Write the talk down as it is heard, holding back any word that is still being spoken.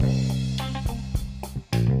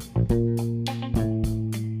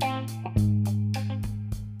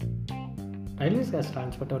has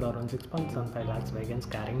transported around 6.75 lakhs wagons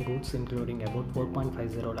carrying goods including about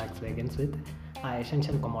 4.50 lakhs wagons with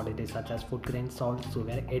essential commodities such as food grains, salt,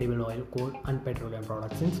 sugar, edible oil, coal and petroleum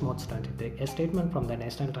products since March 23. A statement from the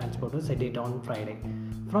National Transporter said it on Friday.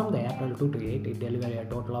 From the April 2 to 8, it delivered a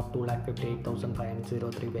total of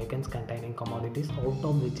 2,58,503 wagons containing commodities, out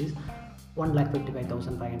of which is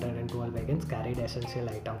 1,55,512 wagons carried essential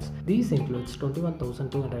items. These includes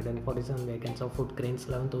 21,247 wagons of food grains,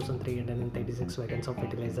 11,336 wagons of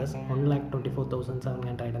fertilizers,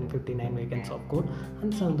 1,24,759 wagons of coal,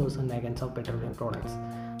 and 7,000 wagons of petroleum products.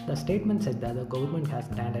 The statement said that the government has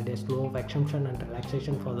granted a slew of exemption and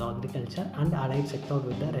relaxation for the agriculture and allied sector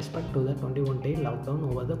with respect to the 21-day lockdown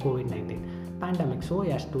over the COVID-19 pandemic so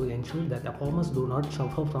as to ensure that the farmers do not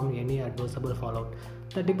suffer from any adversable fallout.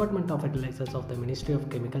 The Department of Fertilizers of the Ministry of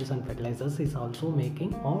Chemicals and Fertilizers is also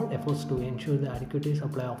making all efforts to ensure the adequate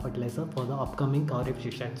supply of fertilizer for the upcoming Kharif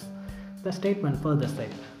seasons. The statement further said,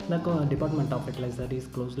 the Department of Fertilizer is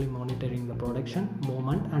closely monitoring the production,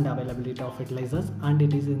 movement and availability of fertilizers and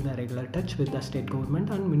it is in the regular touch with the state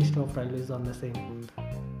government and Ministry of Railways on the same.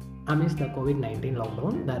 Amidst the COVID-19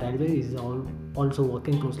 lockdown, the railway is also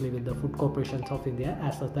working closely with the Food Corporations of India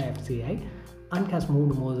as well as the FCI and has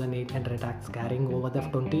moved more than 800 trucks carrying over the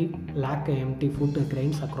 20 lakh empty food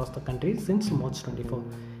grains across the country since March 24.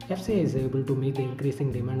 FCI is able to meet the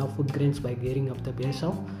increasing demand of food grains by gearing up the base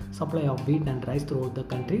of supply of wheat and rice throughout the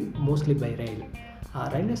country, mostly by rail.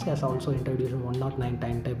 Railways has also introduced 109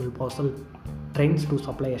 timetable parcel trains to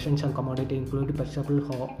supply essential commodity including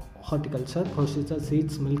perishable horticulture, processed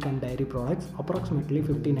seeds, milk and dairy products. Approximately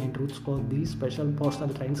 59 routes for these special parcel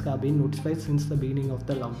trains have been notified since the beginning of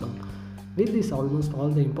the lockdown. With this, almost all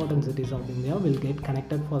the important cities of India will get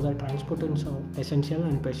connected for the transportation of essential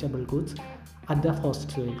and perishable goods at the first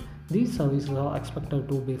speed. These services are expected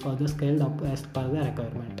to be further scaled up as per the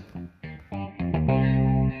requirement.